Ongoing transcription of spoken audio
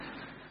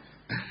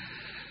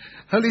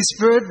Holy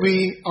Spirit,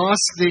 we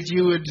ask that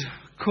you would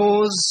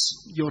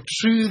cause your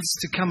truths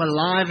to come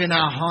alive in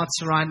our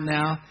hearts right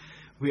now.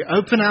 We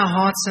open our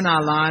hearts and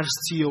our lives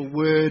to your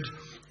word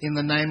in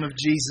the name of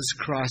Jesus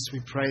Christ.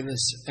 We pray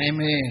this.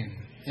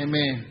 Amen.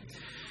 Amen.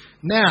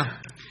 Now,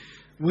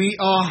 we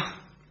are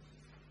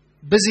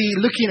busy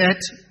looking at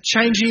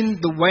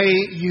changing the way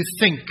you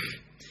think.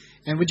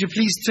 And would you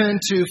please turn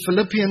to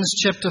Philippians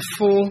chapter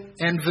 4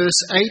 and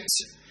verse 8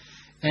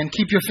 and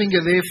keep your finger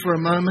there for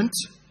a moment.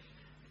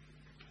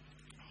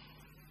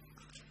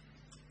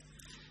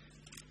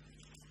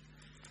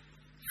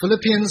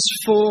 Philippians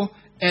 4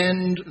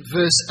 and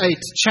verse 8,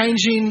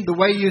 changing the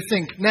way you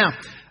think. Now,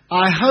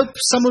 I hope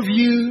some of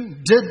you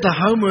did the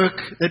homework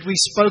that we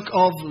spoke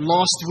of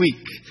last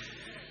week.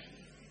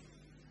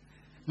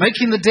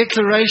 Making the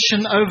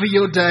declaration over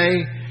your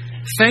day,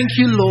 thank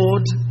you,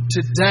 Lord,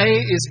 today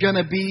is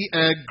going to be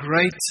a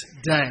great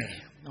day.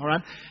 All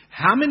right?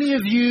 How many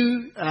of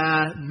you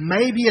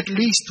maybe at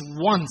least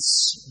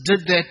once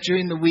did that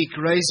during the week?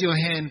 Raise your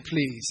hand,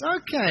 please.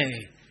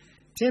 Okay.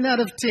 10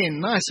 out of 10.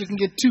 Nice. You can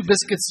get 2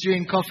 biscuits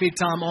during coffee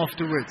time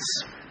afterwards.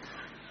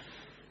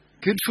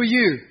 Good for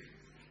you.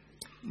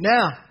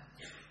 Now,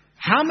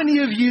 how many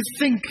of you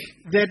think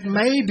that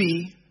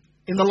maybe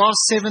in the last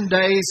 7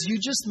 days you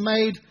just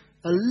made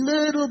a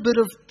little bit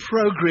of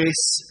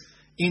progress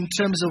in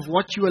terms of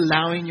what you're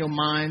allowing your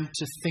mind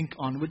to think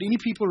on? Would any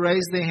people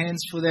raise their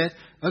hands for that?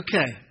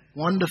 Okay.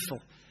 Wonderful.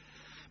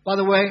 By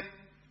the way,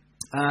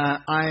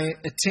 I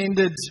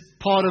attended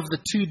part of the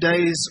 2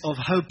 Days of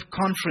Hope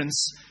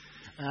conference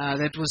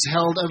that was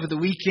held over the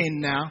weekend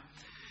now.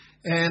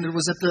 And it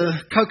was at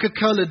the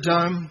Coca-Cola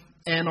Dome.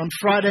 And on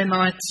Friday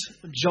night,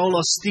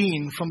 Joel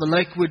Osteen from the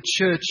Lakewood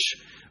Church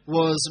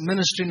was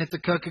ministering at the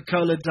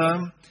Coca-Cola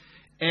Dome.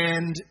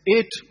 And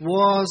it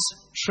was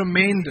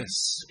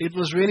tremendous. It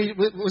was really...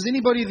 Was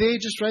anybody there?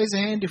 Just raise a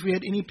hand if we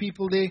had any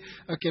people there.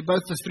 Okay,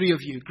 both the 3 of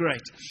you.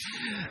 Great.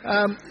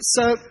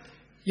 So,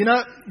 you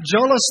know,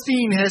 Joel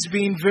Osteen has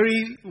been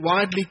very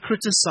widely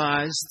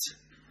criticized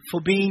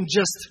for being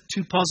just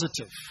too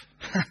positive.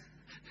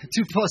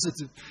 Too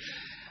positive.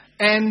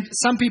 And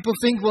some people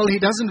think, well, he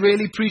doesn't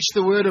really preach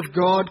the word of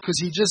God because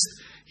he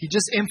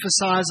just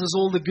emphasizes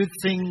all the good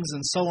things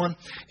and so on.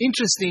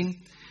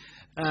 Interesting.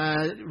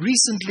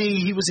 Recently,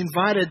 he was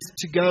invited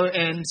to go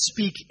and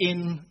speak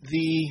in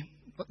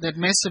that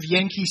massive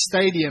Yankee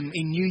Stadium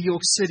in New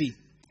York City.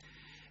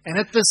 And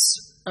at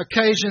this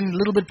occasion, a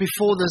little bit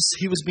before this,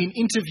 he was being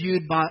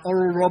interviewed by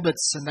Roebert,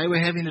 and they were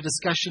having a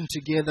discussion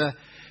together.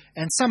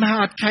 And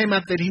somehow it came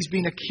up that he's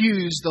been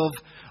accused of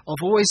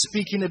always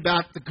speaking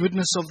about the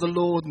goodness of the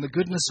Lord and the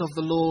goodness of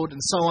the Lord and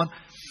so on.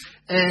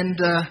 And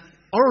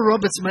Oral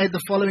Roberts made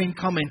the following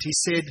comment. He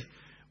said,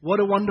 "What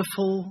a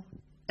wonderful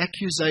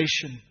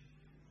accusation.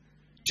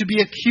 To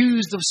be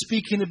accused of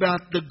speaking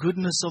about the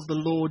goodness of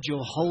the Lord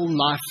your whole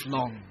life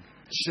long."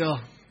 Sure.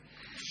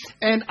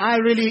 And I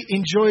really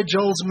enjoy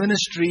Joel's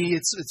ministry.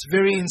 It's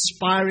very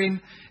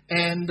inspiring.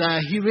 And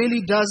he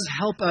really does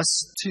help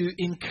us to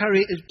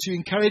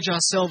encourage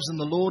ourselves in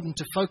the Lord and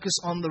to focus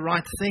on the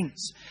right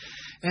things.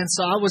 And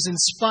so I was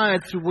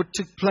inspired through what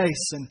took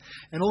place.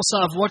 And also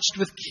I've watched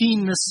with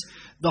keenness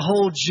the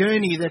whole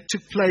journey that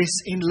took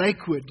place in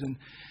Lakewood.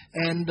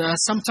 And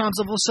sometimes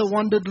I've also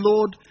wondered,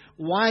 Lord,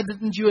 why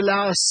didn't you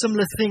allow a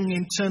similar thing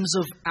in terms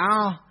of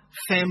our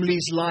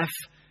family's life?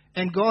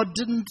 And God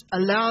didn't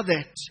allow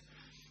that.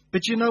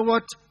 But you know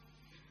what?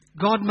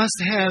 God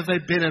must have a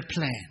better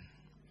plan.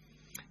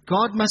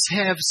 God must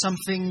have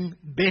something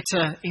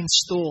better in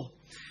store.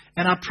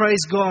 And I praise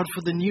God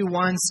for the new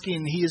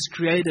wineskin He has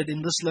created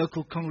in this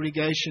local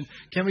congregation.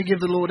 Can we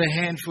give the Lord a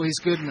hand for His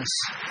goodness?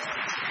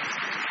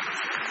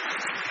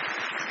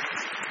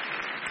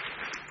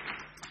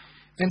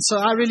 And so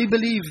I really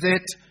believe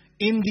that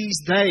in these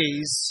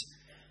days,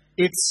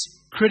 it's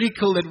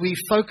critical that we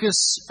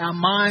focus our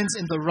minds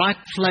in the right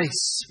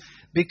place,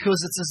 because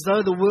it's as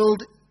though the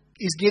world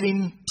is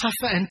getting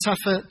tougher and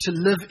tougher to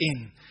live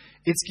in.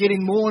 It's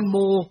getting more and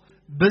more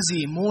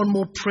busy, more and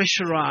more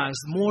pressurized,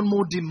 more and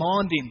more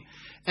demanding.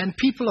 And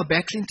people are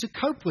battling to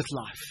cope with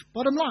life.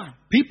 Bottom line,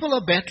 people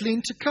are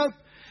battling to cope.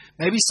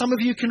 Maybe some of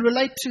you can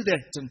relate to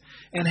that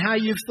and how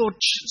you've thought,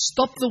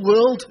 stop the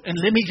world and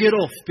let me get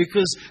off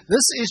because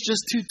this is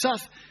just too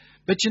tough.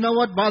 But you know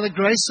what? By the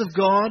grace of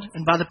God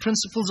and by the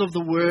principles of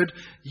the Word,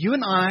 you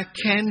and I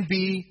can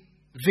be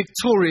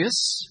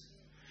victorious.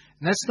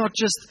 And that's not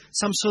just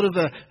some sort of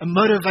a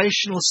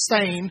motivational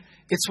saying.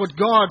 It's what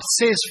God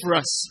says for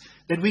us,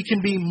 that we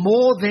can be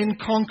more than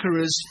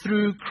conquerors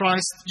through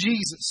Christ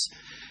Jesus.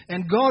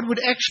 And God would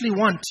actually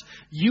want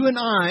you and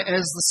I,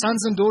 as the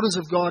sons and daughters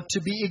of God,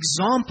 to be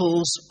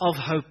examples of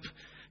hope,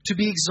 to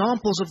be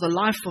examples of the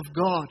life of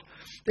God.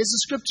 There's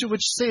a scripture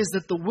which says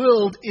that the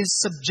world is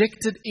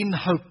subjected in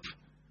hope.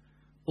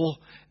 Or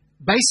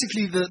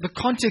basically the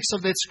context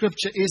of that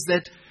scripture is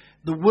that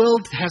the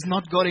world has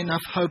not got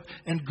enough hope,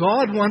 and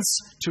God wants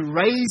to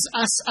raise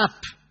us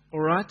up, all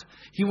right?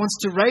 He wants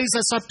to raise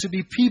us up to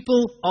be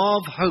people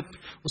of hope,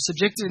 or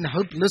subjected in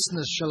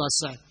hopelessness, shall I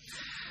say.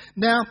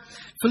 Now,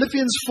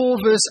 Philippians 4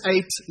 verse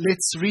 8,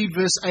 let's read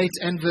verse 8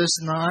 and verse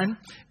 9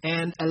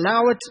 and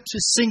allow it to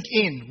sink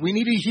in. We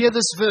need to hear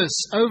this verse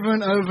over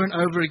and over and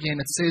over again.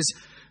 It says,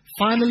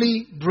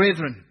 "Finally,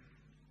 brethren,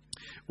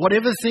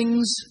 whatever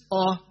things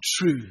are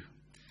true,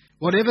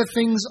 whatever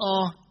things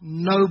are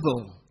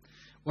noble,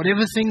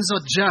 whatever things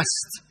are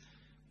just,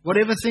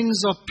 whatever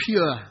things are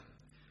pure,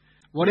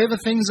 whatever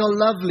things are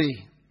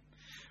lovely,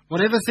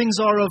 whatever things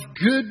are of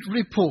good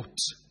report,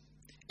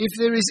 if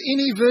there is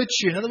any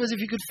virtue," in other words, if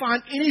you could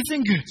find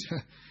anything good,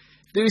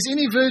 if there is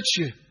any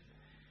virtue,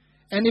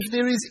 and if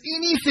there is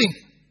anything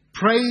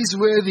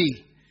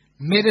praiseworthy,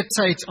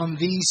 meditate on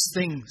these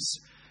things.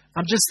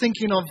 I'm just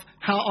thinking of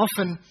how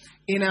often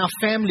in our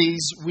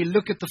families we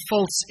look at the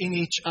faults in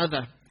each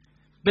other.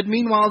 But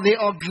meanwhile, there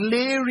are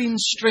glaring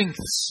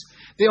strengths.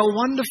 There are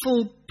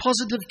wonderful,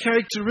 positive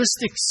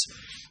characteristics.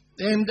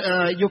 And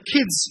your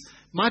kids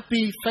might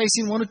be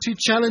facing one or two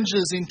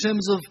challenges in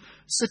terms of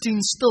sitting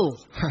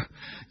still.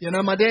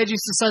 My dad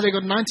used to say they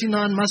got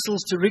 99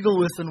 muscles to wriggle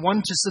with and one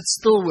to sit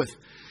still with.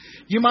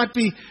 You might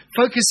be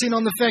focusing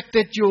on the fact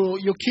that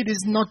your kid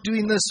is not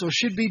doing this or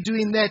should be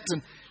doing that.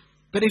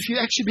 But if you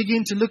actually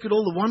begin to look at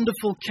all the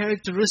wonderful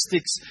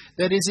characteristics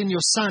that is in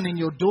your son, in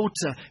your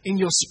daughter, in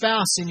your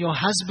spouse, in your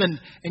husband,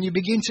 and you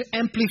begin to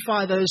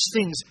amplify those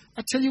things,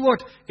 I tell you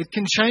what, it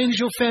can change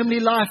your family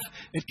life.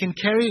 It can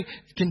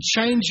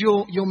change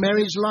your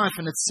marriage life.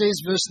 And it says,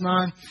 verse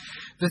 9,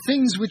 "The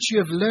things which you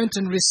have learnt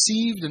and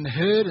received and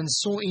heard and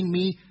saw in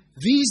me,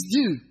 these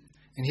do."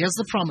 And here's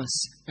the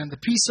promise, "and the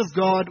peace of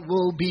God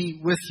will be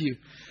with you."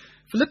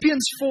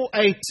 Philippians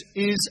 4:8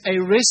 is a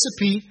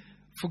recipe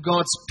for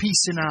God's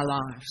peace in our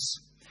lives.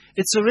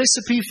 It's a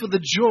recipe for the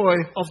joy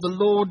of the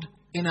Lord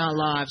in our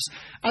lives.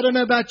 I don't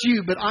know about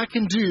you, but I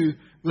can do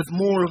with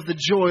more of the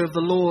joy of the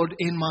Lord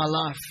in my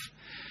life.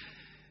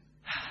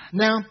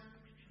 Now,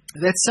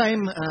 that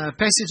same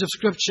passage of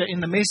Scripture in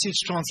the Message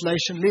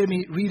translation, let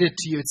me read it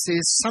to you. It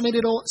says, summing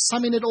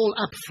it all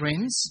up,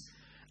 friends,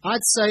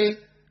 I'd say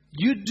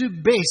you do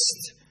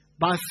best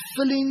by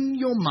filling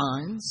your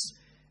minds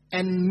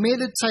and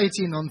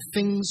meditating on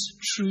things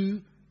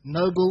true,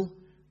 noble,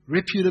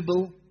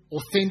 reputable,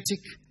 authentic,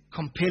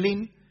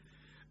 compelling,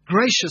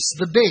 gracious,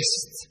 the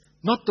best,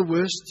 not the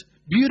worst,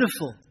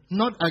 beautiful,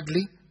 not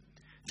ugly,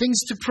 things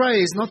to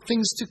praise, not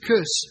things to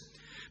curse.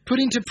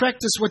 Put into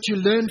practice what you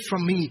learned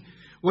from me,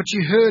 what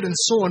you heard and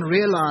saw and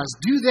realized.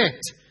 Do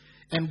that,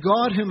 and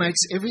God, who makes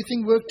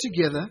everything work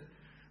together,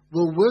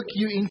 will work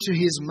you into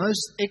His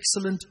most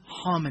excellent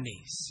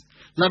harmonies.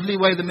 Lovely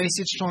way the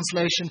Message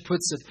translation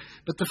puts it.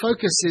 But the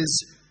focus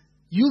is,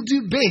 you'll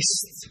do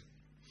best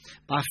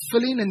by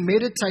filling and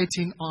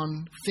meditating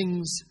on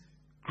things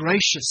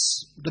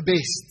gracious, the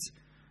best,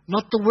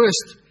 not the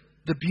worst,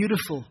 the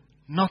beautiful,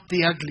 not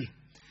the ugly.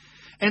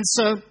 And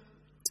so,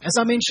 as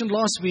I mentioned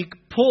last week,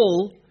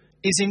 Paul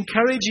is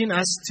encouraging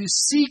us to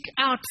seek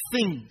out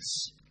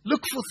things,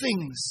 look for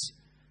things,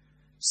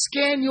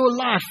 scan your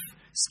life,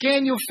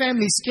 scan your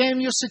family,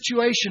 scan your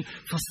situation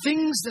for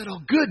things that are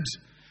good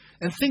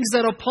and things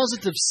that are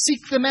positive.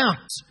 Seek them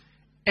out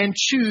and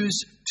choose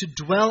to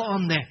dwell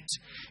on that.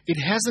 It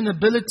has an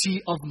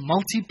ability of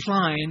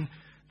multiplying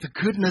the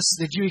goodness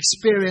that you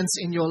experience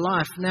in your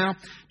life. Now,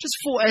 just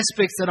 4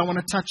 aspects that I want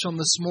to touch on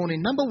this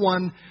morning. Number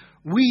 1,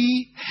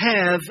 we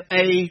have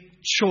a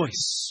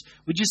choice.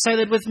 Would you say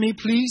that with me,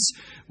 please?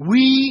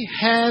 We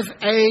have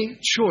a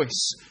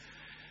choice.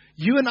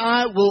 You and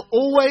I will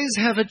always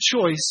have a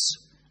choice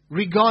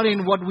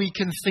regarding what we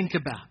can think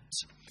about.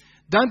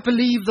 Don't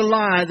believe the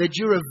lie that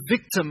you're a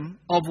victim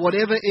of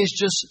whatever is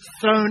just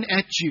thrown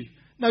at you.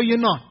 No, you're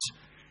not.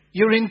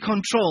 You're in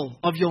control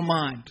of your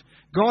mind.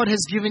 God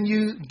has given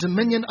you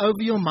dominion over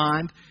your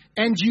mind,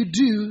 and you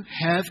do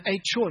have a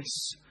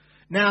choice.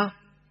 Now,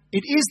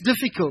 it is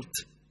difficult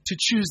to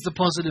choose the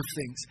positive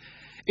things.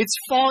 It's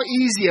far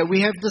easier.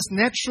 We have this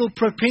natural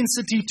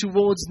propensity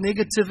towards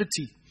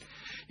negativity.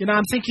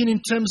 I'm thinking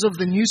in terms of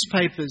the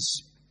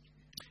newspapers.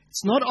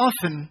 It's not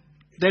often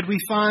that we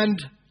find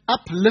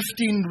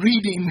uplifting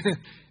reading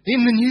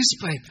in the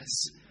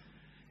newspapers.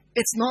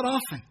 It's not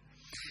often.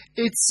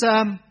 It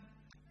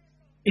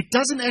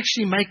doesn't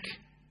actually make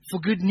for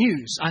good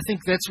news. I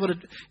think that's what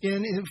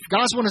if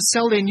guys want to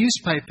sell their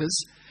newspapers,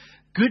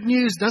 good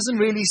news doesn't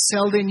really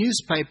sell their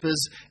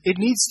newspapers. It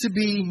needs to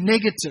be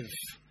negative,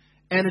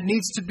 and it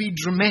needs to be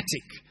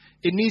dramatic.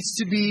 It needs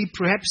to be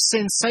perhaps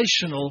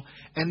sensational,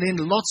 and then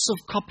lots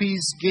of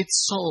copies get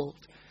sold.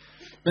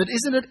 But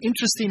isn't it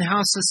interesting how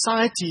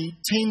society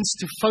tends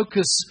to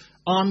focus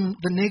on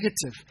the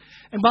negative?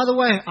 And by the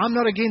way, I'm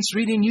not against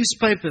reading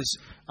newspapers.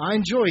 I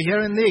enjoy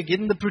here and there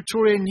getting the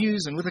Pretoria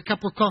News, and with a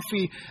cup of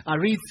coffee, I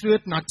read through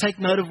it and I take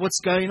note of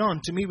what's going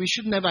on. To me, we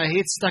shouldn't have our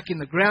heads stuck in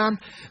the ground.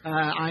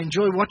 I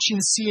enjoy watching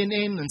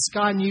CNN and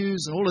Sky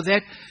News and all of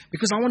that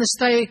because I want to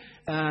stay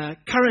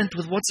current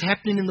with what's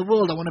happening in the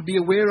world. I want to be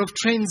aware of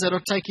trends that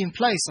are taking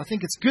place. I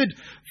think it's good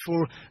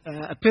for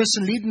a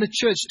person leading the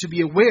church to be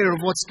aware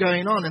of what's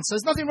going on. And so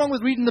there's nothing wrong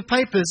with reading the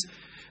papers.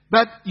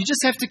 But you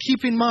just have to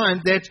keep in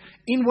mind that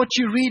in what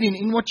you're reading,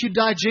 in what you're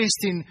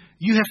digesting,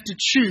 you have to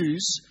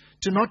choose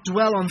to not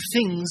dwell on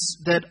things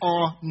that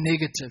are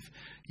negative.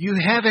 You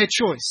have a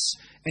choice,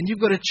 and you've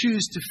got to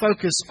choose to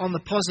focus on the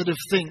positive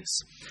things.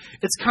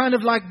 It's kind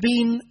of like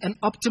being an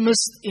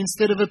optimist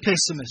instead of a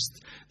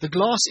pessimist. The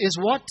glass is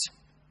what?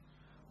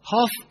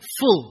 Half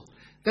full.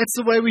 That's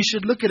the way we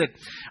should look at it.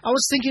 I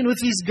was thinking with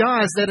these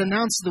guys that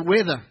announce the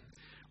weather,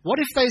 what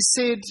if they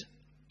said,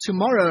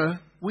 tomorrow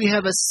we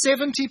have a 70%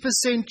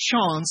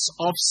 chance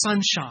of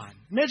sunshine?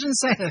 Imagine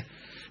saying that.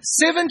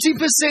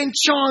 70%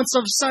 chance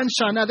of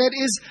sunshine. Now that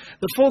is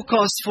the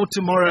forecast for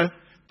tomorrow,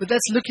 but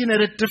that's looking at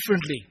it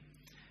differently.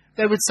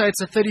 They would say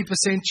it's a 30%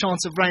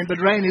 chance of rain,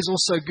 but rain is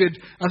also good.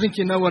 I think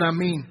you know what I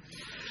mean.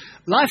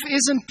 Life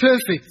isn't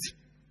perfect.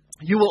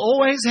 You will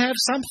always have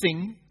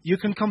something you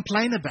can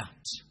complain about.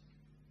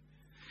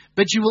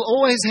 But you will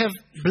always have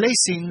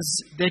blessings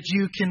that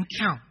you can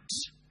count.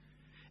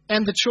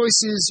 And the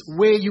choice is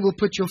where you will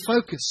put your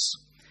focus.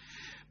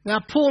 Now,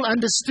 Paul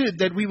understood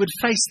that we would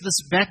face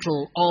this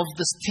battle of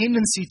this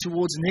tendency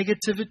towards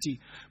negativity.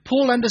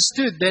 Paul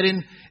understood that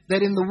in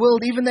the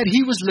world, even that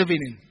he was living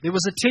in, there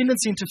was a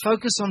tendency to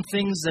focus on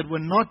things that were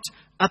not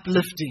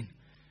uplifting.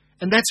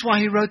 And that's why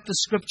he wrote the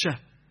scripture.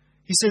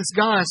 He says,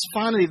 guys,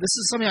 finally, this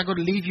is something I've got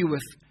to leave you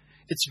with.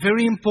 It's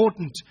very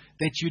important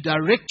that you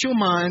direct your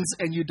minds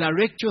and you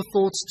direct your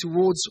thoughts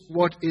towards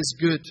what is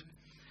good.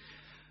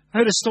 I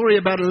heard a story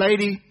about a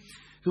lady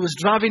who was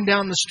driving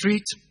down the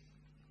street,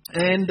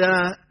 and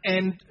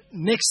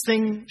next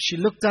thing she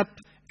looked up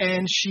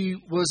and she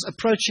was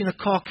approaching a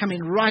car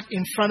coming right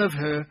in front of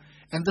her,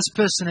 and this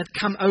person had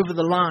come over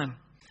the line.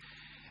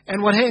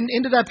 And what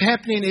ended up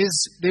happening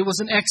is there was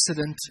an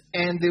accident,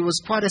 and there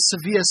was quite a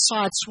severe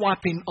side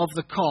swiping of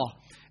the car.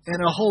 And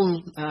her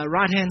whole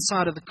right-hand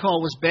side of the car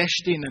was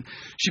bashed in. And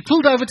she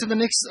pulled over to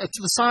the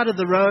side of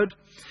the road,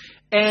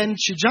 and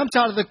she jumped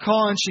out of the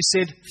car and she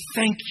said,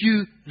 "Thank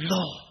you,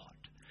 Lord."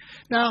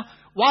 Now,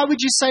 why would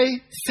you say,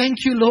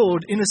 "Thank you,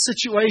 Lord," in a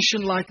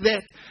situation like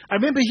that? I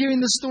remember hearing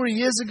this story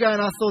years ago,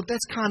 and I thought,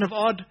 that's kind of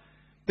odd.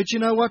 But you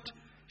know what?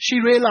 She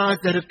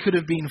realized that it could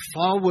have been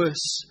far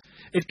worse.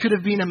 It could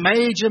have been a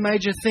major,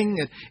 major thing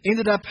that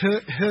ended up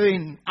her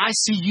in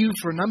ICU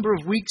for a number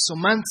of weeks or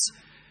months.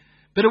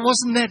 But it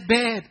wasn't that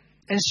bad.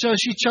 And so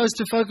she chose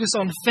to focus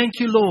on, "Thank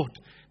you, Lord,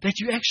 that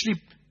you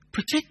actually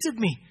protected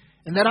me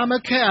and that I'm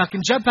okay. I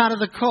can jump out of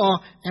the car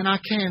and I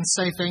can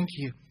say thank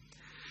you."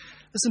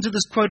 Listen to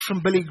this quote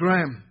from Billy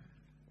Graham.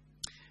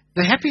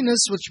 "The happiness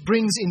which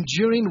brings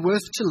enduring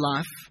worth to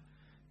life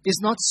is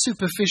not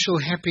superficial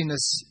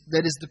happiness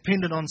that is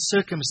dependent on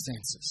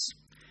circumstances.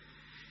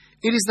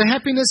 It is the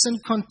happiness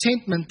and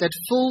contentment that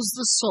fills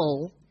the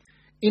soul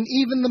in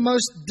even the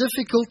most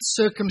difficult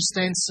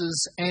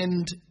circumstances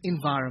and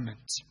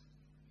environment.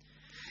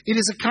 It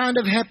is a kind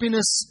of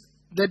happiness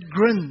that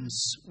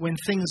grins when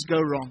things go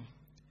wrong,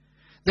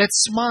 that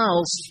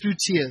smiles through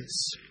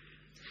tears.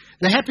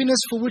 The happiness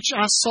for which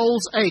our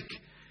souls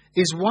ache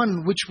is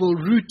one which will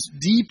root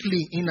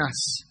deeply in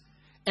us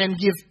and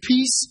give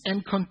peace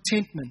and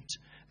contentment,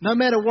 no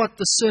matter what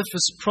the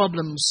surface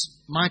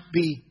problems might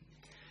be."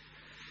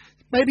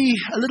 Maybe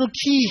a little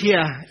key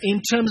here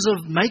in terms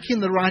of making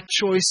the right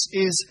choice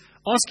is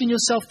asking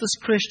yourself this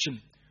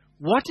question: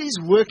 what is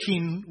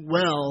working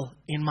well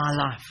in my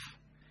life?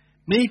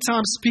 Many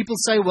times people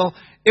say, well,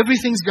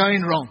 everything's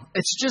going wrong.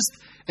 It's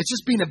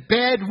just been a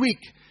bad week.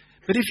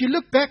 But if you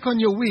look back on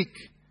your week,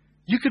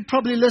 you could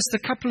probably list a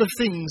couple of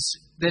things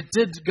that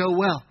did go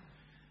well.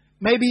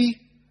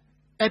 Maybe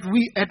at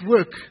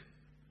work,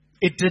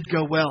 it did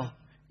go well,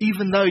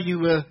 even though you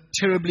were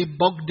terribly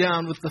bogged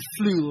down with the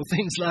flu or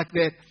things like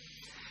that.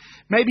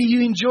 Maybe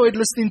you enjoyed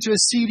listening to a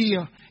CD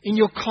in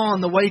your car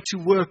on the way to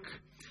work.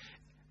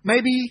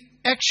 Maybe,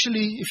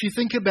 actually, if you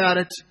think about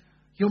it,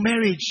 your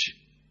marriage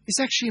is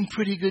actually in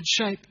pretty good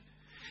shape.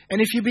 And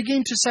if you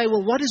begin to say,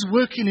 well, what is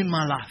working in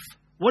my life?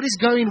 What is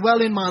going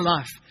well in my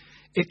life?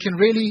 It can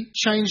really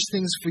change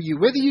things for you.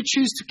 Whether you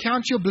choose to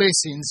count your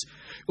blessings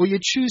or you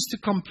choose to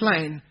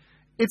complain,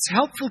 it's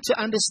helpful to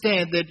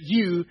understand that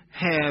you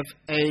have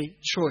a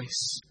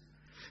choice.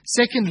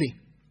 Secondly,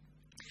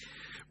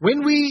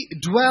 when we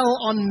dwell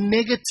on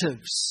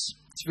negatives,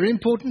 it's very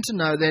important to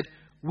know that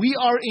we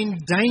are in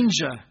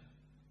danger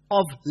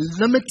of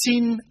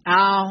limiting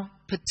our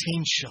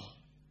potential.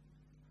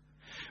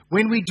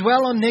 When we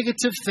dwell on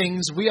negative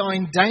things, we are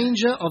in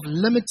danger of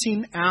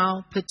limiting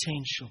our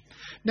potential.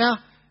 Now,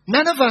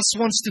 none of us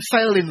wants to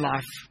fail in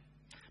life.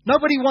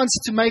 Nobody wants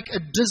to make a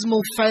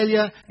dismal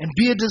failure and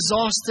be a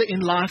disaster in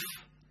life.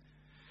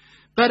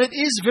 But it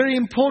is very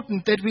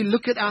important that we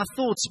look at our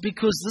thoughts,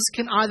 because this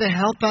can either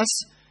help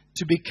us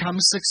to become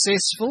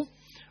successful,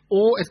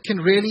 or it can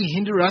really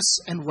hinder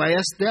us and weigh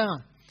us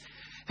down.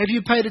 Have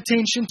you paid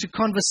attention to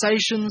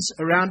conversations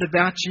around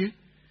about you?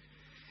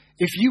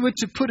 If you were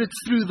to put it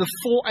through the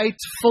 4-8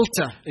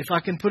 filter, if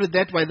I can put it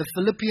that way, the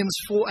Philippians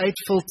 4-8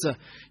 filter,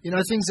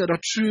 things that are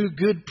true,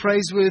 good,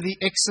 praiseworthy,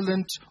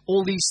 excellent,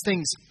 all these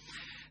things,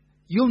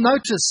 you'll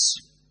notice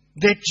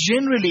that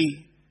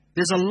generally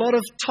there's a lot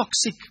of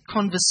toxic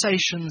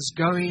conversations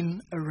going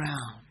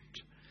around.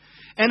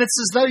 And it's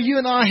as though you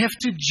and I have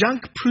to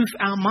junk-proof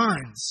our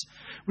minds.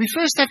 we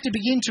first have to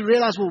begin to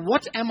realize, well,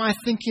 what am I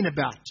thinking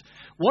about?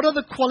 What are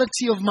the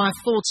quality of my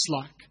thoughts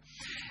like?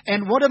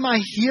 And what am I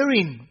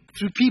hearing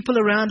through people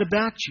around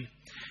about you?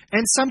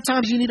 And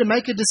sometimes you need to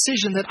make a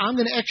decision that I'm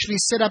going to actually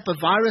set up a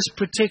virus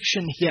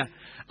protection here.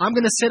 I'm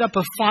going to set up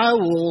a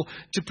firewall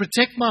to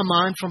protect my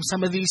mind from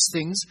some of these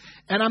things.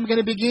 And I'm going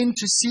to begin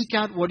to seek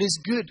out what is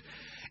good.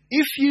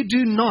 If you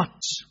do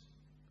not,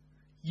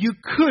 you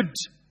could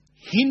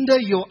hinder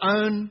your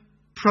own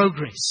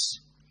progress.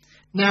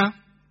 Now,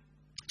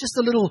 just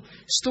a little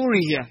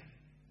story here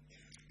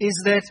is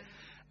that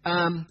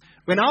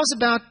when I was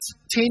about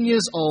 10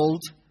 years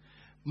old,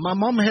 my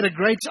mom had a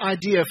great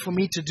idea for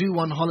me to do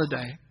one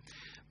holiday.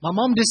 My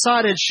mom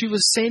decided she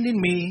was sending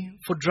me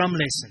for drum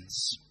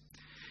lessons.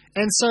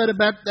 And so at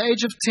about the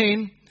age of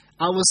 10,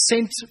 I was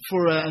sent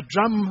for a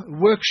drum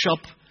workshop,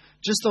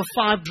 just of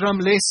 5 drum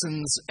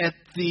lessons at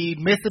the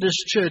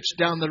Methodist church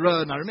down the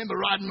road. And I remember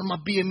riding on my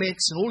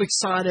BMX and all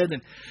excited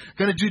and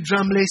going to do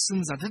drum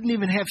lessons. I didn't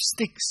even have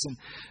sticks,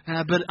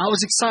 but I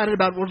was excited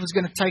about what was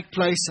going to take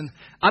place. And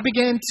I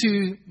began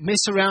to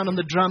mess around on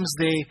the drums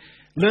there,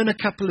 learn a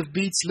couple of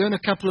beats, learn a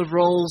couple of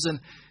rolls, and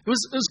it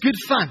was good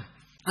fun.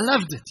 I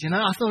loved it,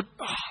 I thought,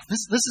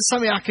 this is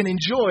something I can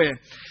enjoy.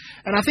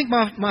 And I think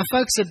my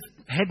folks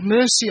had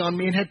mercy on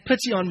me and had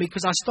pity on me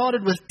because I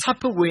started with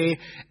Tupperware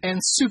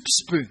and soup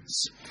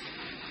spoons.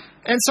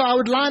 And so I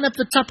would line up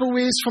the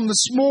Tupperwares from the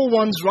small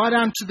ones right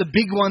down to the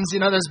big ones,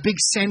 those big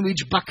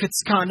sandwich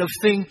buckets kind of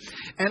thing.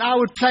 And I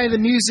would play the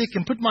music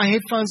and put my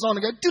headphones on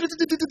and go,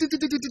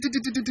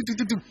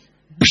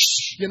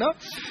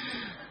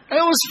 And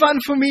it was fun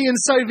for me, and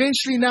so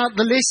eventually now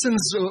the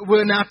lessons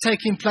were now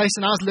taking place,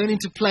 and I was learning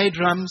to play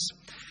drums.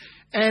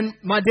 And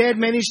my dad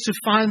managed to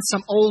find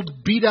some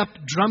old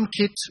beat-up drum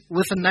kit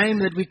with a name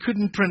that we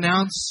couldn't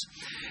pronounce.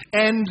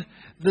 And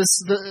the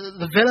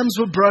vellums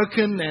were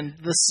broken, and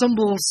the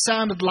cymbals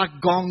sounded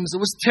like gongs. It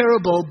was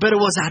terrible, but it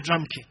was our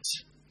drum kit.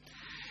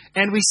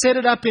 And we set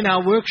it up in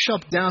our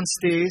workshop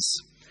downstairs,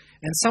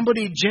 and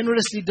somebody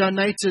generously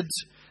donated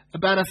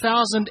about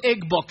 1,000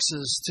 egg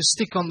boxes to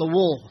stick on the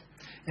wall.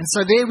 And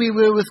so there we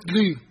were with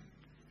glue,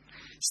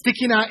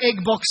 sticking our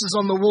egg boxes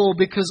on the wall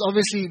because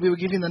obviously we were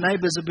giving the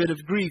neighbors a bit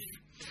of grief.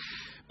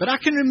 But I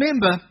can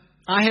remember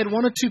I had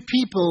 1 or 2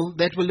 people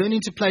that were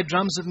learning to play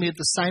drums with me at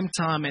the same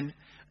time. And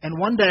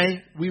one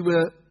day we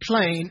were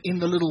playing in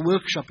the little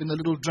workshop, in the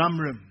little drum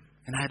room.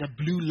 And I had a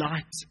blue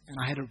light and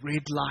I had a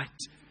red light.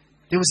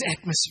 There was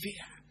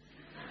atmosphere.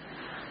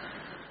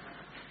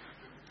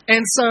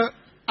 And so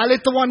I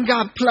let the one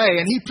guy play,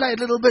 and he played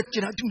a little bit,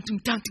 and I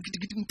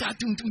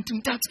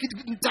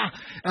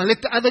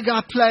let the other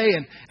guy play,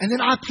 and then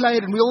I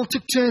played, and we all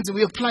took turns, and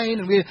we were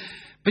playing,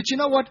 but you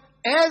know what?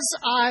 As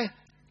I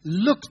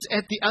looked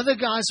at the other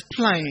guys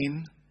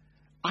playing,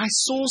 I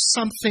saw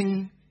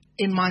something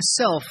in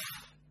myself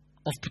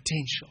of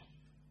potential.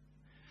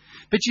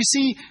 But you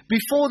see,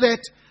 before that,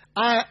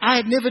 I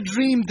had never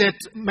dreamed that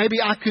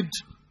maybe I could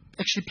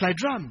actually play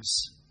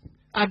drums.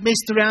 I'd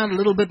messed around a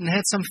little bit and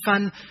had some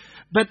fun,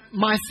 but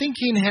my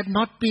thinking had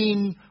not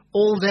been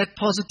all that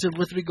positive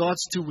with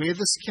regards to where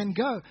this can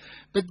go.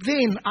 But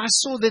then I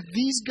saw that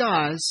these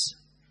guys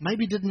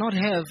maybe did not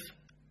have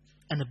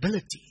an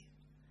ability.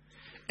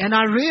 And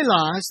I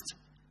realized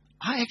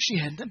I actually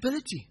had an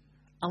ability.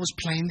 I was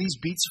playing these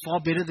beats far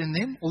better than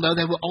them, although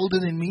they were older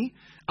than me.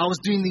 I was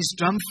doing these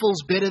drum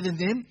fills better than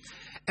them.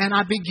 And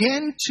I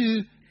began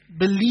to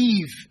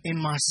believe in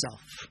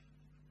myself.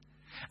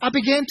 I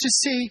began to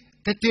see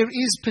that there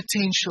is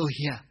potential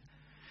here.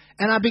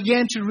 And I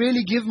began to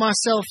really give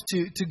myself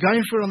to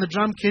going for it on the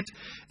drum kit.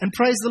 And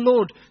praise the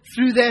Lord.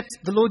 Through that,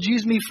 the Lord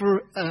used me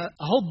for a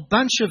whole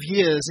bunch of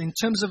years in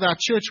terms of our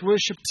church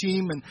worship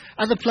team and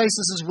other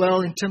places as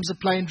well in terms of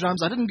playing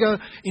drums. I didn't go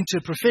into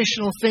a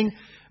professional thing,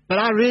 but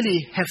I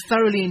really have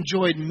thoroughly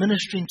enjoyed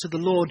ministering to the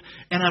Lord.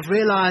 And I've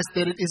realized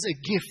that it is a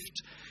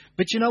gift.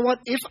 But you know what?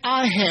 If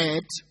I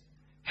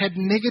had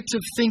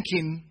negative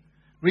thinking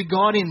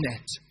regarding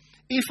that,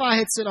 if I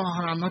had said,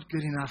 I'm not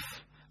good enough,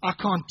 I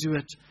can't do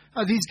it.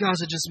 Oh, these guys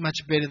are just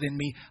much better than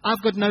me.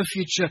 I've got no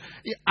future.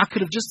 I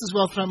could have just as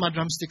well thrown my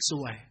drumsticks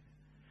away.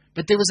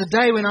 But there was a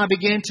day when I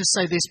began to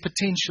say, there's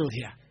potential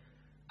here.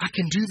 I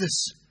can do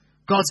this.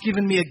 God's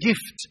given me a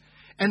gift.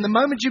 And the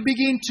moment you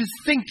begin to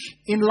think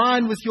in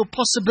line with your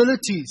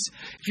possibilities,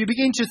 if you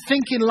begin to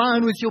think in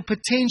line with your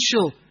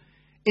potential,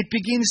 it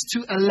begins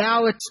to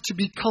allow it to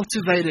be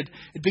cultivated.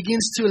 It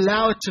begins to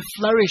allow it to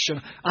flourish.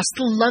 And I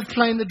still love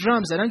playing the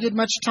drums. I don't get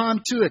much time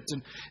to it.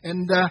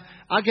 And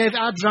I gave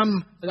our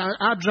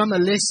drummer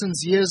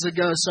lessons years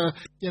ago. So,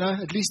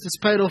 at least it's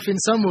paid off in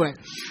some way.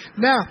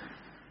 Now,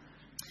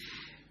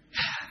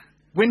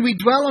 when we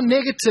dwell on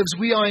negatives,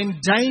 we are in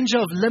danger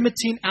of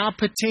limiting our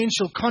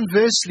potential.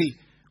 Conversely,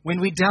 when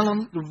we dwell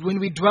on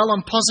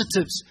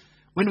positives,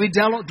 when we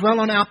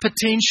dwell on our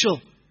potential,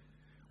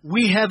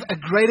 we have a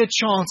greater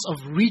chance of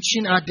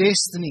reaching our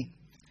destiny.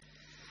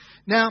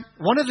 Now,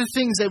 one of the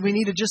things that we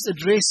need to just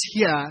address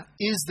here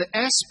is the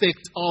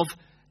aspect of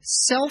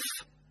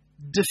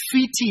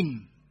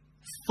self-defeating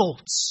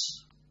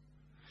thoughts.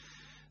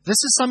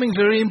 This is something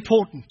very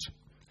important.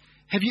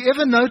 Have you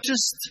ever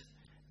noticed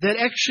that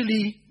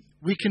actually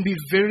we can be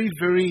very,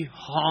 very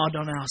hard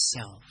on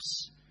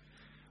ourselves?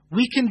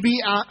 We can be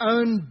our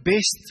own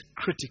best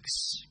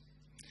critics.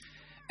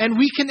 And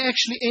we can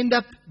actually end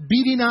up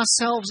beating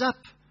ourselves up.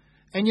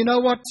 And you know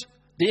what?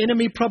 The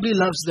enemy probably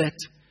loves that.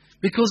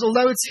 Because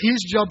although it's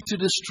his job to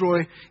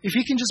destroy, if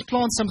he can just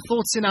plant some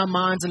thoughts in our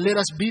minds and let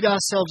us beat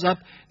ourselves up,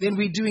 then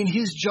we're doing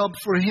his job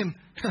for him.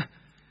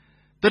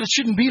 But it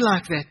shouldn't be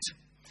like that.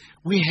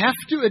 We have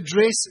to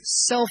address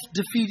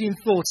self-defeating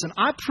thoughts. And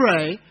I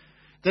pray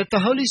that the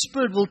Holy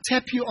Spirit will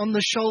tap you on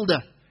the shoulder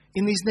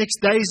in these next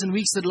days and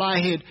weeks that lie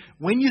ahead.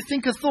 When you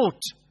think a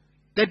thought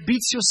that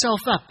beats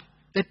yourself up,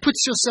 that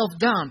puts yourself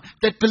down,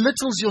 that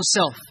belittles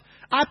yourself,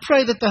 I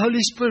pray that the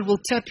Holy Spirit will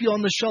tap you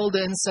on the shoulder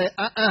and say,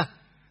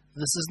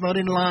 this is not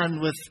in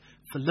line with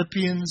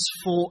Philippians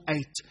 4:8.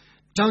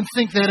 Don't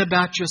think that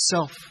about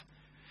yourself.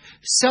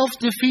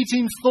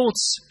 Self-defeating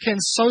thoughts can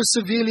so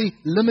severely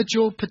limit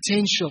your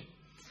potential.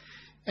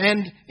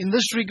 And in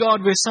this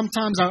regard, we're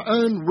sometimes our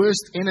own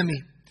worst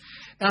enemy.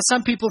 Now,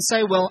 some people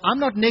say, well, I'm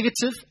not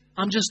negative,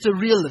 I'm just a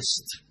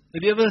realist.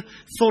 Have you ever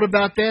thought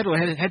about that? Or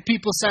had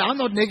people say, I'm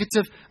not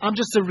negative, I'm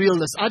just a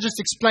realist. I just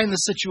explain the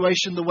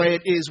situation the way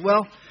it is.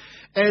 Well,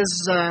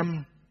 as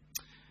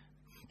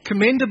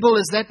commendable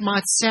as that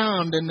might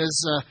sound and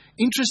as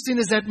interesting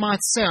as that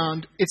might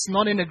sound, it's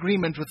not in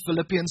agreement with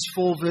Philippians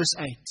 4 verse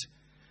 8.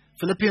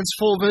 Philippians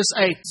 4 verse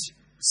 8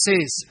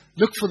 says,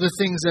 look for the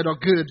things that are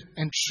good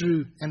and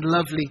true and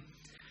lovely.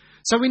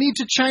 So we need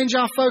to change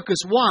our focus.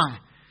 Why?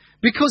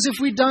 Because if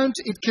we don't,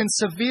 it can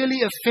severely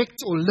affect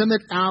or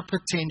limit our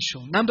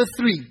potential. Number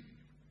 3,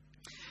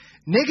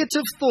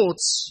 negative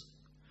thoughts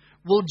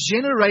will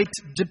generate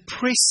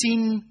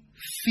depressing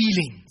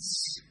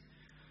feelings.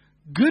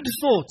 Good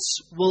thoughts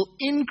will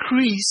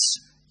increase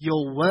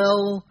your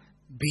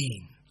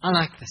well-being. I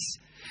like this.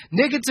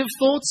 Negative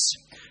thoughts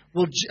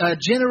will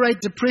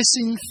generate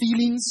depressing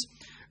feelings.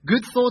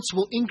 Good thoughts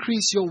will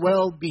increase your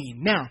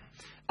well-being. Now,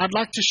 I'd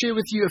like to share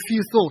with you a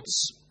few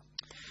thoughts.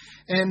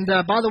 And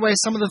by the way,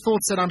 some of the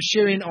thoughts that I'm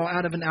sharing are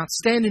out of an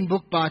outstanding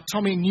book by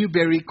Tommy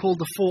Newberry called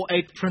The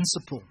 4-8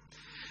 Principle.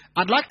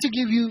 I'd like to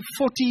give you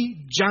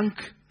 40 junk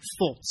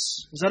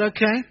thoughts. Is that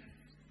okay?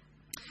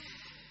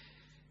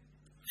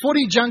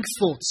 40 junk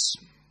thoughts.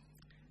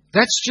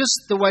 That's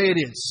just the way it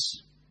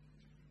is.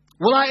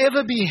 Will I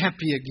ever be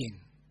happy again?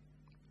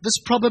 This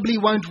probably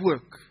won't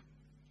work.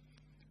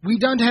 We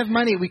don't have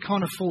money, we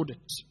can't afford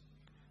it.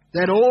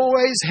 That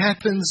always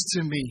happens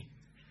to me.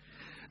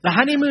 The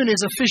honeymoon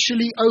is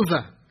officially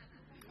over.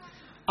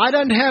 I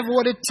don't have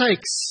what it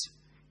takes.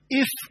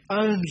 If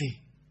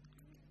only.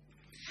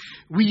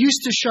 We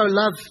used to show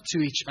love to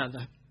each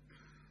other.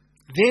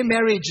 Their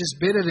marriage is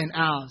better than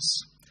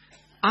ours.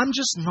 I'm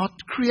just not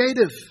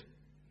creative.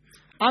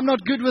 I'm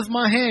not good with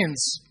my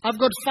hands. I've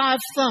got 5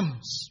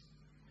 thumbs.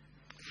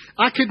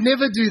 I could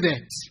never do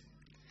that.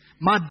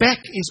 My back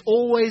is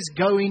always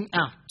going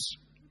out.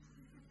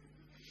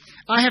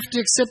 I have to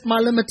accept my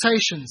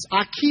limitations.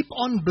 I keep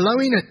on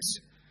blowing it.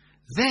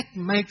 That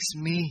makes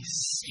me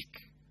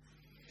sick.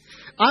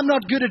 I'm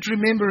not good at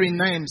remembering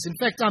names. In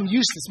fact, I'm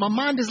useless. My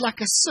mind is like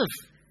a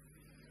sieve.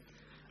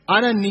 I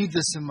don't need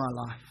this in my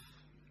life.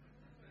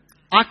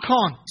 I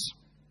can't.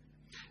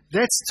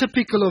 That's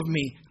typical of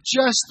me.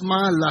 Just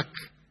my luck.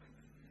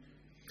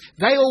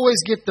 They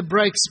always get the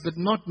breaks, but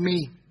not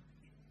me.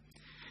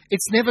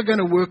 It's never going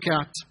to work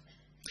out.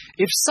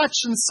 If such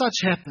and such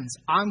happens,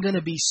 I'm going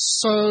to be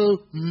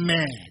so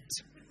mad.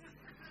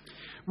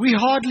 We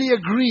hardly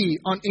agree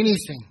on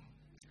anything.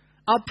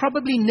 I'll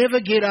probably never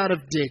get out of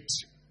debt.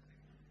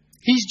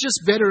 He's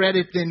just better at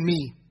it than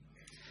me.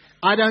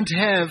 I don't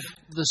have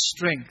the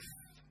strength.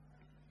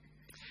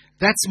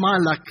 That's my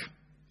luck.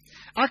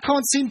 I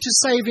can't seem to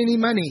save any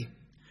money.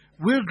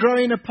 We're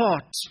growing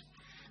apart.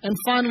 And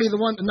finally, the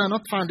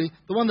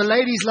one the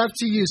ladies love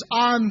to use,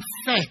 I'm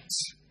fat.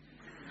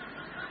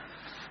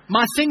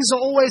 My things are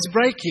always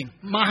breaking.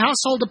 My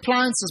household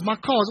appliances, my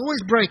car is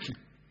always breaking.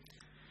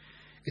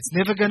 It's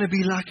never going to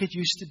be like it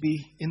used to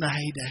be in the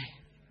heyday.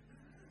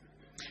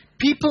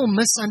 People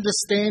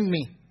misunderstand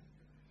me.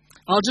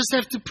 I'll just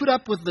have to put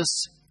up with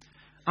this.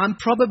 I'm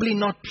probably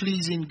not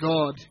pleasing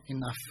God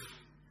enough.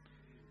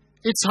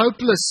 It's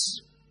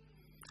hopeless.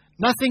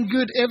 Nothing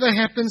good ever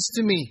happens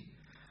to me.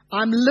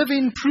 I'm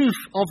living proof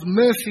of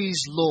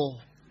Murphy's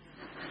Law.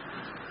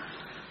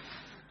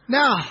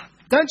 Now,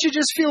 don't you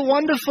just feel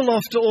wonderful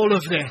after all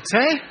of that,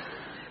 eh?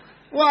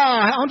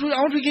 Wow,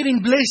 aren't we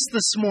getting blessed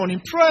this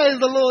morning? Praise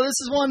the Lord, this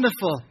is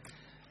wonderful.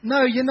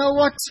 No, you know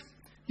what?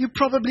 You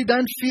probably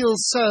don't feel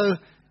so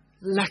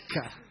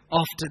lekker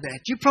after that.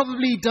 You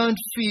probably don't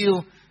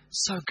feel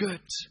so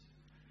good.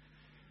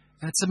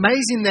 And it's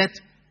amazing that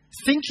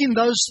thinking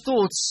those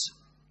thoughts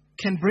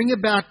can bring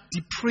about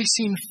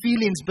depressing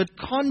feelings. But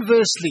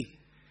conversely,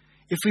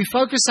 if we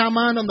focus our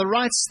mind on the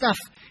right stuff,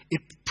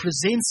 it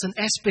presents an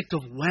aspect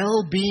of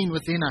well-being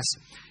within us.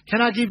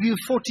 Can I give you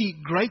 40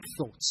 great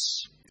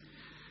thoughts?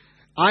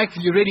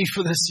 You ready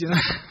for this?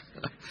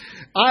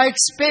 I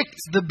expect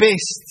the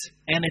best,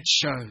 and it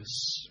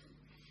shows.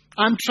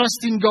 I'm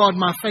trusting God.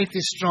 My faith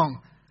is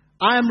strong.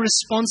 I am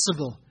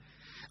responsible.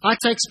 I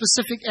take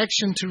specific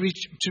action to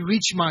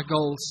reach my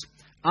goals.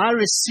 I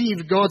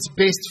receive God's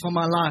best for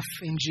my life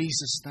in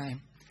Jesus'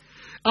 name.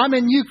 I'm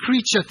a new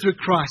creature through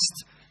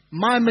Christ.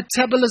 My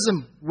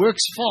metabolism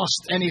works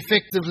fast and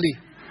effectively.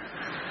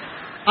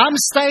 I'm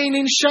staying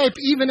in shape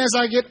even as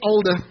I get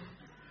older.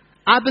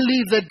 I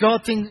believe that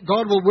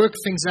God will work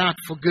things out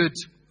for good.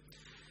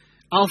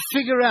 I'll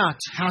figure out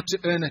how to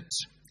earn it.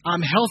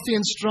 I'm healthy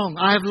and strong.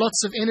 I have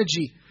lots of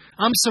energy.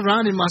 I'm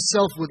surrounding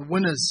myself with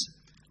winners.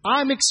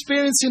 I'm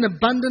experiencing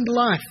abundant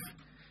life.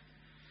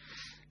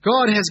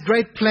 God has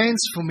great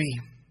plans for me.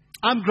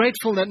 I'm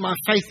grateful that my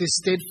faith is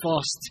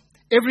steadfast.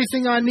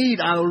 Everything I need,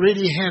 I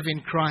already have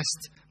in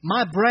Christ.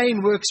 My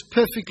brain works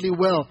perfectly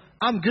well.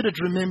 I'm good at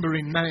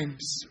remembering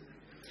names.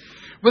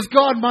 With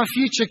God, my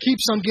future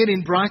keeps on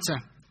getting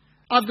brighter.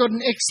 I've got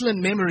an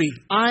excellent memory.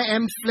 I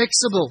am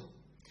flexible.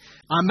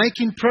 I'm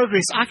making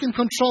progress. I can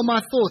control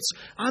my thoughts.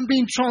 I'm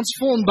being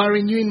transformed by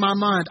renewing my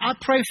mind. I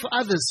pray for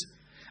others.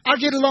 I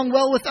get along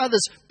well with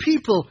others.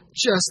 People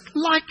just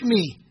like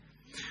me.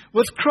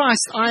 With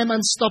Christ, I am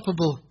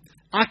unstoppable.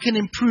 I can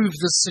improve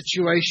this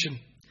situation.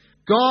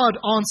 God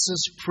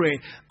answers prayer.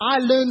 I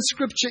learn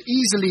Scripture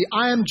easily.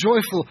 I am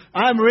joyful.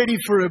 I am ready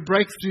for a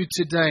breakthrough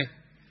today.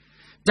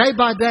 Day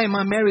by day,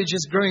 my marriage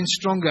is growing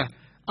stronger.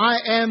 I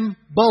am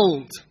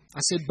bold. I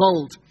said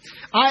bold.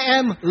 I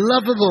am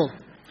lovable.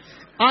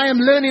 I am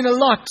learning a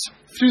lot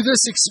through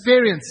this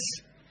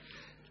experience.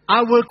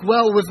 I work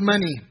well with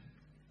money.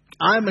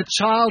 I am a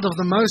child of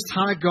the Most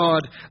High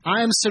God.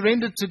 I am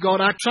surrendered to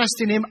God. I trust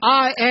in Him.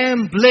 I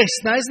am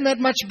blessed. Now, isn't that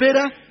much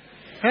better?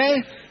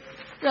 Hey?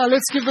 Yeah,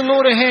 let's give the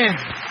Lord a hand.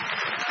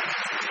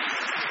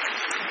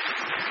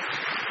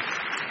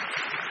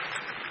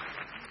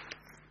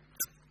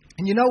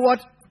 And you know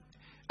what?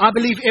 I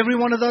believe every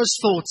one of those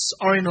thoughts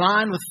are in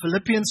line with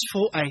Philippians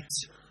 4:8.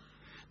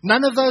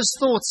 None of those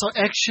thoughts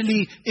are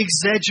actually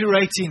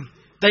exaggerating.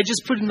 They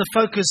just put in the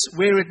focus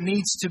where it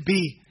needs to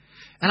be.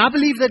 And I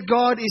believe that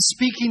God is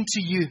speaking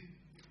to you.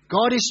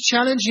 God is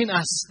challenging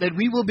us that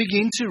we will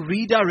begin to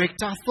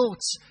redirect our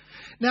thoughts.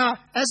 Now,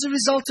 as a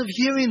result of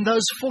hearing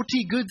those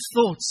 40 good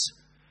thoughts,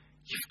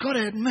 you've got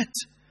to admit,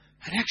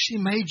 it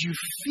actually made you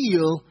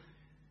feel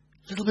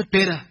a little bit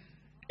better.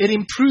 It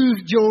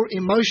improved your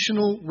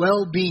emotional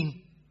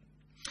well-being.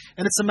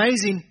 And it's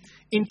amazing,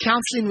 in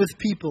counseling with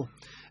people,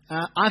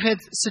 I've had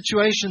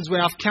situations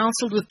where I've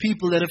counseled with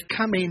people that have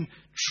come in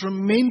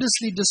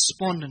tremendously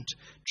despondent,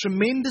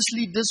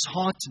 tremendously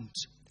disheartened.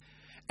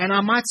 And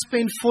I might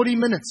spend 40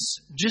 minutes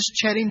just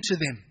chatting to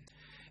them.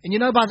 And you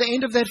know, by the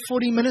end of that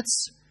 40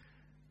 minutes,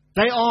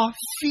 they are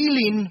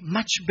feeling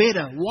much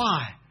better.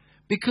 Why?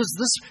 Because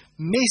this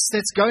mess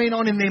that's going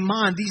on in their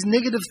mind, these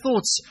negative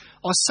thoughts,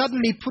 are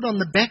suddenly put on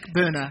the back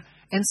burner,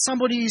 and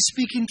somebody is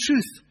speaking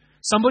truth.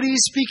 Somebody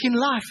is speaking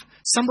life.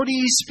 Somebody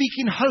is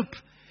speaking hope.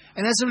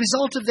 And as a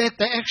result of that,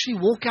 they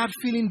actually walk out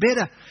feeling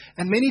better.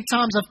 And many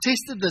times I've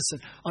tested this.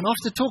 And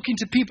after talking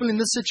to people in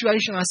this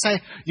situation, I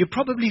say, you're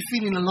probably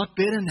feeling a lot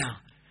better now.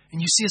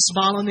 And you see a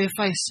smile on their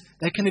face.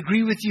 They can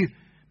agree with you.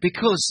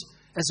 Because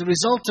as a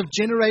result of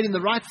generating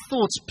the right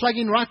thoughts,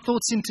 plugging right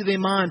thoughts into their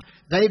mind,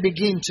 they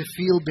begin to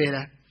feel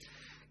better.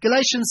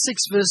 Galatians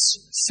 6 verse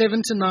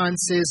 7-9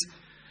 says,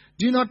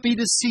 do not be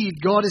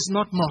deceived. God is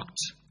not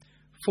mocked.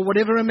 For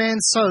whatever a man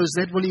sows,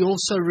 that will he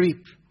also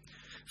reap.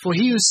 For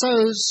he who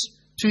sows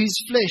to his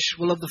flesh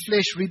will of the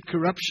flesh reap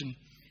corruption.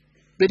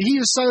 But he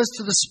who sows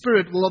to the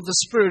Spirit will of the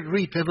Spirit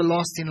reap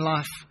everlasting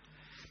life.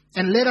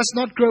 And let us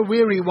not grow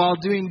weary while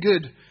doing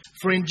good,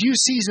 for in due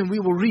season we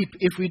will reap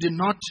if we do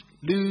not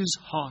lose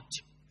heart.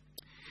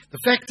 The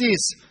fact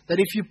is that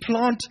if you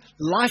plant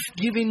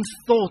life-giving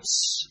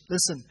thoughts,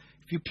 listen,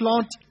 if you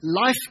plant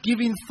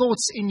life-giving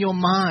thoughts in your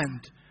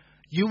mind,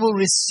 you will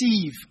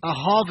receive a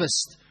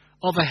harvest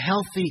of a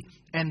healthy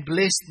and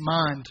blessed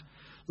mind.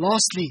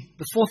 Lastly,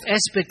 the fourth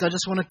aspect I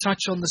just want to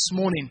touch on this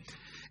morning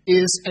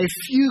is a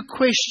few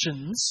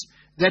questions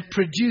that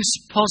produce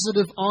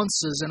positive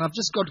answers. And I've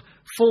just got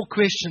 4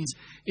 questions.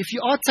 If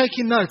you are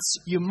taking notes,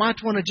 you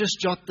might want to just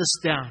jot this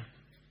down.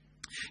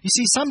 You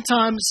see,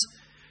 sometimes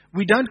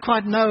we don't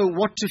quite know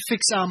what to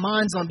fix our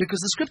minds on because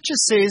the Scripture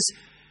says,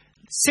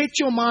 set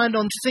your mind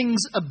on things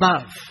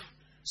above.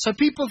 So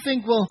people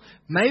think, well,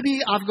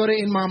 maybe I've got to,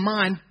 in my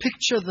mind,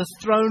 picture the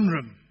throne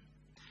room.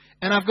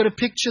 And I've got to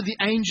picture the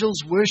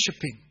angels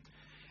worshiping.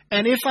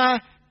 And if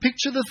I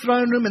picture the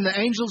throne room and the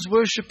angels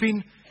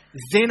worshiping,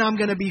 then I'm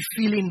going to be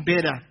feeling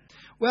better.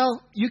 Well,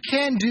 you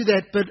can do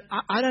that, but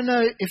I don't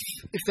know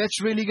if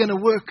that's really going to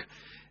work.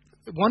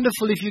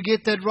 Wonderful if you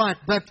get that right.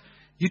 But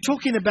you're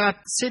talking about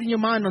setting your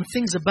mind on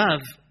things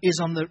above is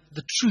on the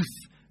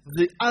truth.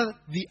 The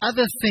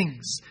other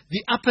things,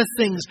 the upper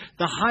things,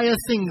 the higher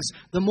things,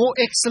 the more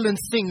excellent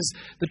things,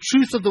 the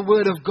truth of the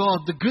Word of God,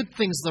 the good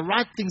things, the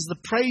right things, the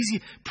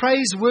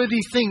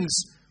praiseworthy things.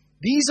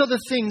 These are the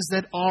things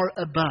that are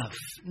above.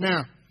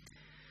 Now,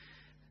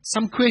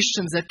 some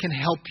questions that can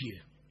help you.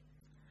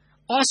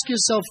 Ask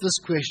yourself this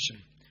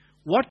question.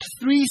 What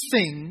 3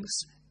 things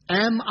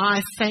am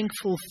I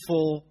thankful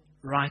for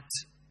right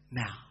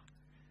now?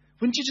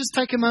 Wouldn't you just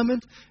take a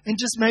moment and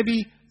just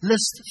maybe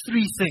list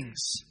 3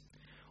 things?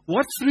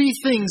 What 3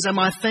 things am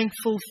I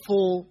thankful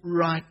for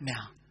right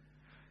now?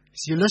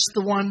 So you list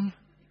the one,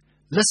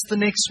 list the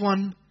next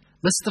one,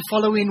 list the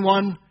following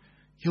one.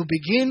 You'll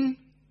begin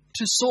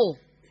to solve.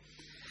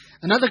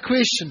 Another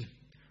question.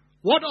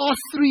 What are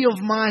 3 of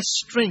my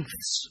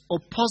strengths or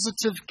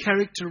positive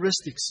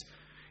characteristics?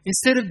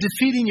 Instead of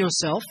defeating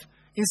yourself,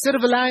 instead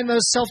of allowing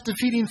those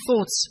self-defeating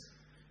thoughts,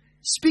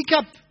 speak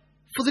up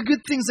for the good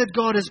things that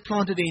God has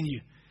planted in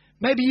you.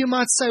 Maybe you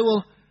might say,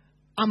 well,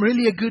 I'm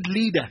really a good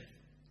leader.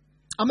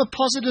 I'm a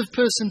positive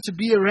person to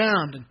be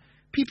around, and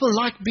people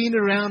like being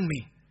around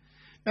me.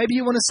 Maybe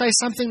you want to say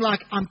something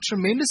like, I'm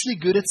tremendously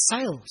good at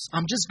sales.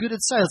 I'm just good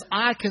at sales.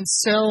 I can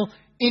sell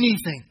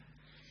anything.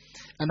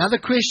 Another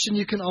question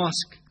you can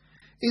ask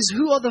is,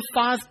 who are the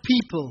 5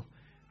 people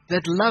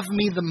that love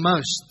me the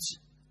most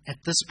at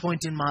this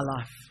point in my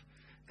life?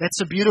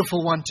 That's a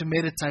beautiful one to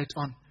meditate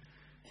on.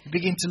 You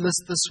begin to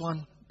list this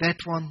one, that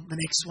one, the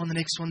next one, the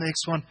next one, the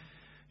next one.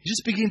 You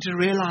just begin to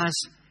realize,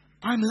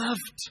 I'm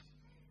loved.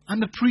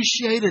 I'm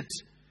appreciated.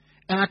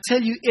 And I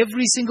tell you,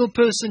 every single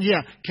person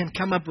here can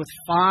come up with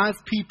 5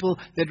 people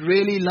that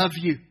really love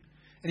you.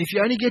 And if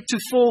you only get to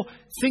 4,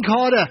 think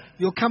harder.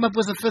 You'll come up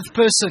with a 5th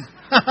person.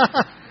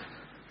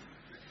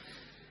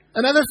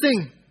 Another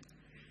thing,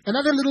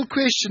 another little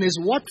question is,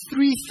 what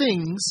 3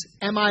 things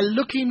am I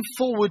looking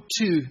forward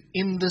to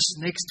in this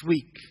next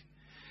week?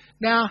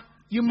 Now,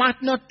 you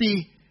might not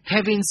be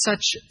having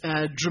such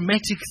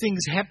dramatic things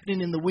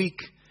happening in the week,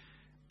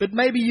 but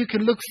maybe you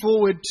can look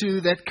forward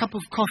to that cup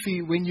of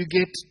coffee when you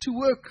get to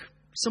work.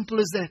 Simple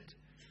as that.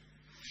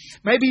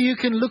 Maybe you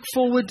can look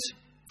forward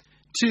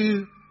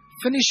to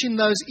finishing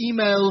those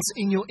emails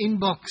in your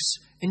inbox,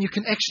 and you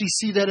can actually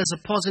see that as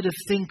a positive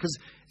thing because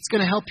it's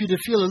going to help you to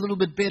feel a little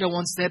bit better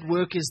once that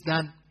work is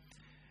done.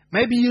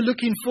 Maybe you're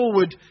looking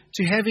forward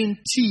to having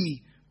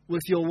tea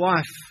with your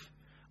wife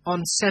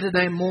on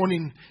Saturday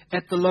morning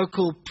at the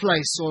local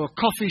place or a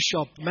coffee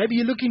shop. Maybe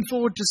you're looking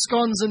forward to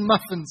scones and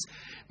muffins.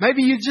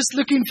 Maybe you're just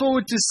looking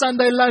forward to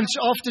Sunday lunch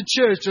after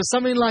church or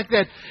something like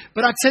that.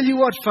 But I tell you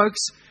what, folks,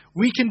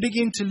 we can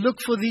begin to look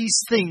for these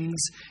things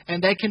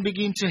and they can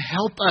begin to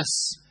help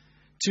us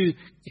to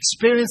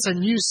experience a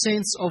new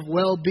sense of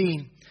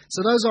well-being.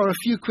 So those are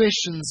a few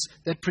questions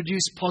that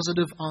produce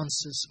positive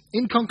answers.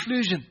 In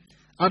conclusion,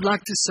 I'd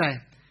like to say,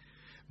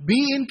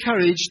 be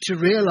encouraged to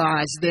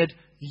realize that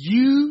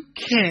you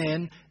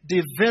can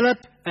develop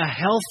a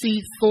healthy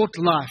thought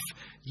life.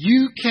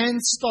 You can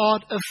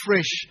start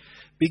afresh.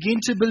 Begin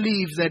to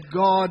believe that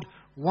God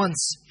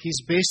wants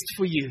His best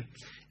for you.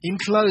 In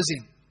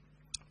closing,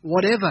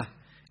 whatever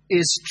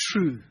is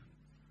true,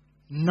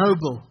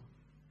 noble,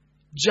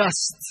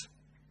 just,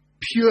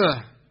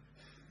 pure,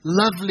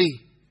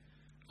 lovely,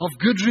 of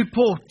good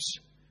report,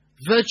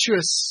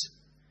 virtuous,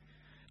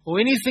 or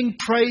anything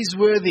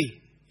praiseworthy,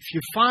 if you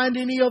find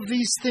any of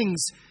these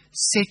things,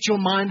 set your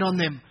mind on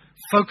them.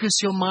 Focus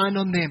your mind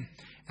on them.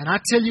 And I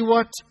tell you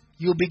what,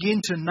 you'll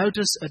begin to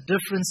notice a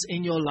difference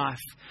in your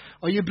life.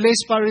 Are you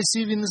blessed by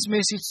receiving this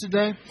message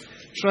today?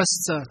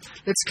 Trust so.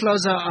 Let's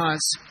close our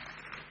eyes.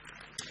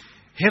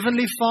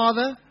 Heavenly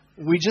Father,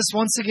 we just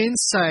once again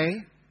say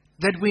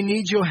that we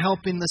need your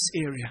help in this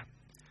area.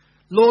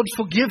 Lord,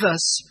 forgive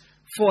us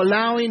for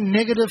allowing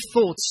negative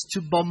thoughts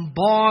to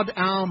bombard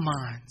our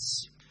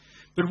minds.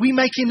 But we're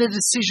making a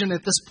decision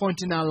at this point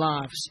in our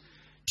lives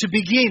to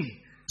begin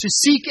to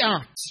seek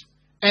out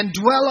and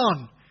dwell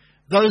on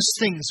those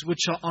things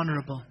which are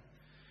honorable.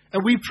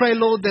 And we pray,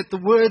 Lord, that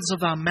the words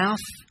of our mouth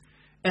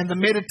and the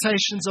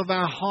meditations of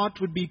our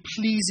heart would be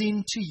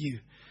pleasing to you.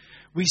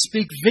 We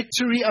speak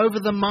victory over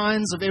the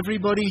minds of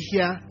everybody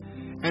here,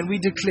 and we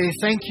declare,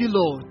 thank you,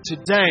 Lord,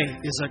 today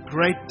is a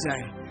great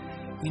day.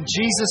 In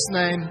Jesus'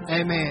 name,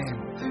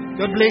 amen.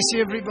 God bless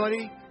you,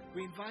 everybody.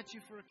 We invite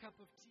you for a cup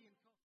of tea.